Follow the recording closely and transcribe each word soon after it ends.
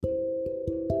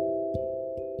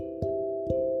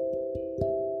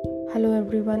Hello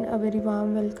everyone, a very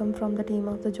warm welcome from the team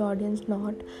of the Jordan's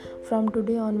Knot. From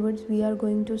today onwards, we are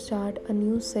going to start a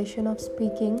new session of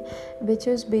speaking, which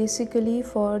is basically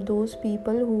for those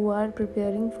people who are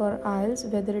preparing for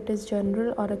IELTS, whether it is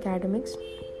general or academics.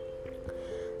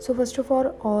 So first of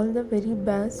all the very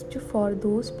best for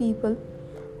those people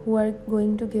who are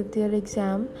going to give their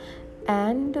exam.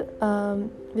 And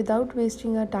without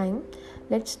wasting our time,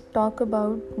 let's talk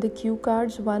about the cue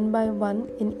cards one by one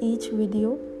in each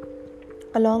video,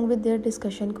 along with their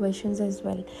discussion questions as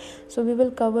well. So we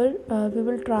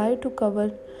will try to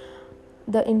cover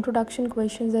the introduction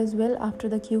questions as well after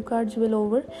the cue cards will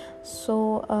over.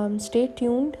 So stay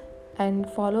tuned and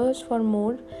follow us for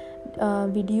more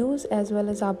videos as well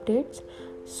as updates.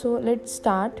 So let's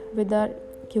start with our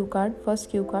cue card. First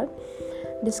cue card: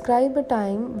 describe a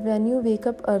time when you wake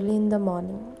up early in the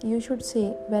morning. You should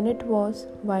say when it was,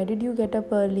 why did you get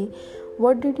up early,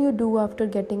 what did you do after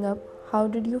getting up, how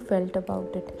did you felt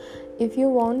about it. If you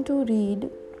want to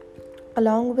read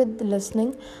along with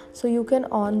listening, so you can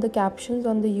on the captions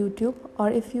on the YouTube, or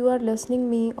if you are listening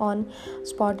me on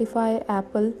Spotify,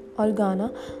 Apple or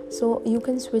Ghana, so you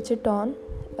can switch it on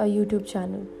a YouTube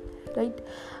channel, right?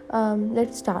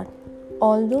 Let's start.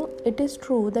 Although it is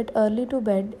true that early to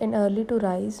bed and early to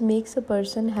rise makes a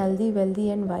person healthy,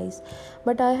 wealthy and wise,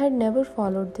 but I had never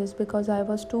followed this because I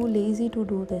was too lazy to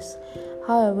do this.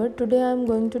 However, today I am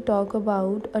going to talk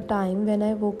about a time when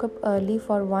I woke up early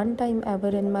for one time ever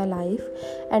in my life,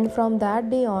 and from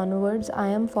that day onwards I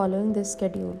am following this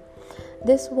schedule.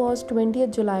 This was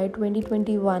 20th July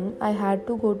 2021. I had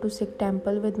to go to Sikh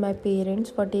temple with my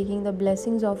parents for taking the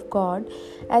blessings of God,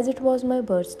 as it was my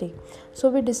birthday. So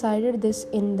we decided this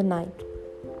in the night.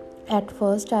 At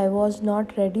first I was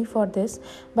not ready for this,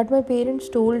 but my parents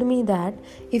told me that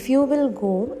if you will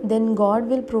go, then God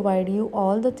will provide you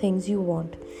all the things you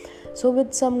want. So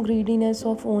with some greediness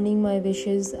of owning my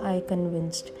wishes, I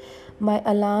convinced. My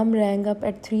alarm rang up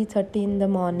at 3:30 in the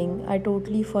morning. I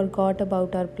totally forgot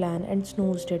about our plan and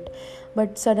snoozed it.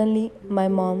 But suddenly my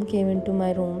mom came into my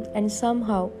room and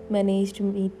somehow managed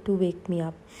to wake me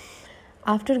up.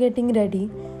 After getting ready,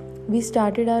 we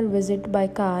started our visit by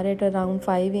car at around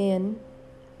 5 a.m.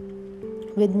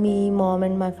 with me, mom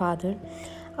and my father.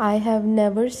 I have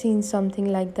never seen something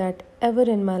like that ever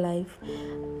in my life.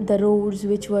 The roads,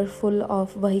 which were full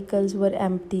of vehicles, were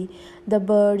empty. The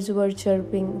birds were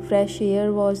chirping. Fresh air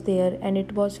was there, and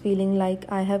it was feeling like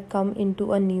I have come into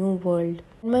a new world.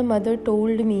 My mother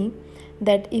told me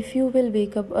that if you will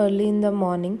wake up early in the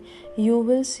morning, you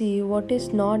will see what is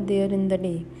not there in the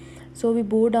day. So we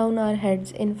bowed down our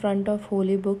heads in front of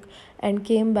Holy Book and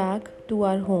came back to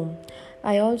our home.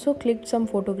 I also clicked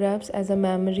some photographs as a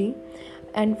memory.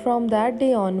 And from that day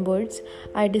onwards,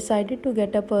 I decided to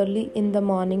get up early in the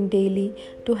morning daily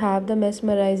to have the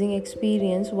mesmerizing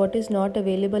experience what is not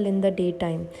available in the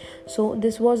daytime. So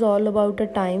this was all about a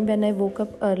time when I woke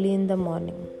up early in the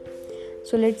morning.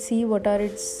 So let's see what are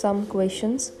its some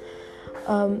questions.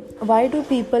 Why do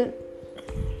people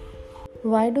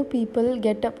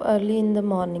get up early in the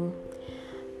morning?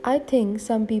 I think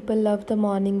some people love the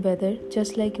morning weather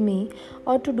just like me,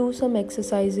 or to do some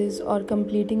exercises or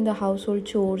completing the household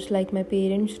chores like my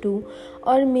parents do,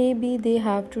 or maybe they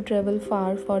have to travel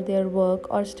far for their work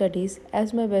or studies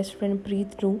as my best friend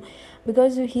Preet do,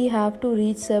 because he have to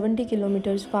reach 70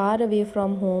 kilometers far away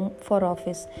from home for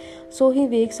office. So he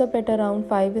wakes up at around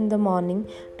 5 in the morning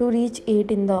to reach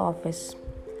 8 in the office.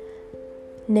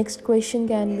 Next question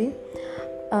can be,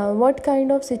 what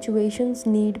kind of situations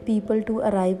need people to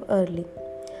arrive early?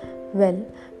 Well,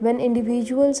 when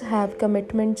individuals have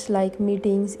commitments like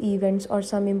meetings, events, or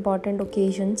some important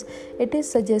occasions, it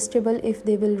is suggestible if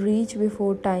they will reach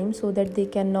before time so that they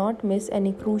cannot miss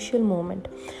any crucial moment.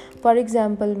 For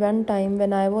example, one time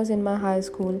when I was in my high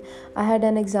school, I had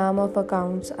an exam of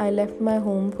accounts. I left my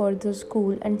home for the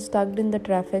school and stuck in the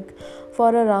traffic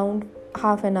for around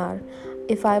half an hour.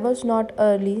 If I was not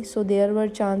early, so there were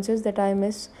chances that I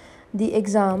miss the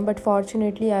exam, but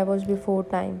fortunately I was before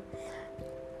time.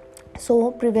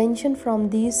 So prevention from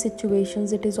these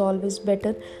situations, it is always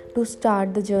better to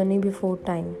start the journey before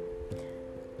time.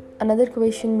 Another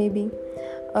question may be,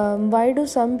 why do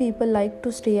some people like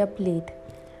to stay up late?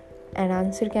 An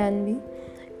answer can be,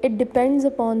 it depends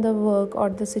upon the work or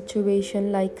the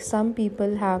situation. Like some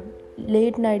people have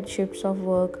late night shifts of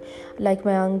work, like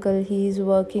my uncle, he is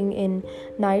working in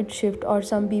night shift, or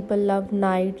some people love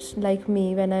nights like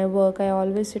me. When I work, I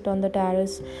always sit on the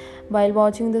terrace while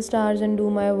watching the stars and do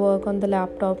my work on the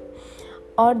laptop.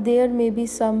 Or there may be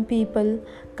some people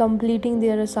completing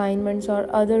their assignments or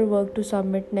other work to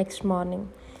submit next morning.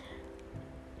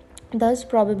 Thus,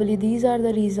 probably these are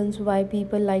the reasons why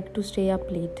people like to stay up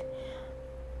late.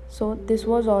 So this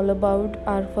was all about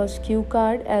our first cue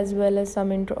card as well as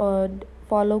some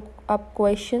follow up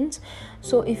questions.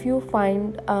 So if you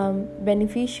find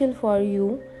beneficial for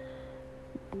you,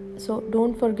 so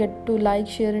don't forget to like,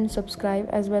 share and subscribe,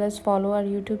 as well as follow our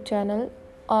YouTube channel.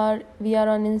 Or we are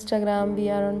on Instagram, we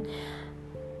are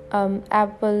on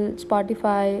Apple,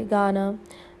 Spotify, Ghana.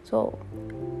 So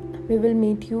we will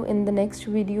meet you in the next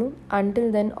video.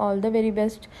 Until then, all the very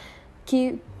best.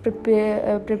 Keep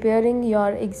preparing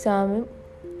your exam,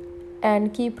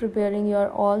 and keep preparing your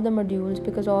all the modules,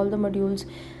 because all the modules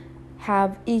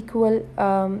have equal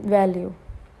value,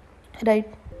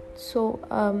 right? So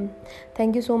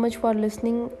thank you so much for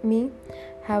listening me.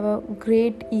 Have a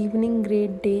great evening,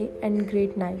 great day and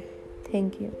great night.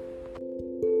 Thank you.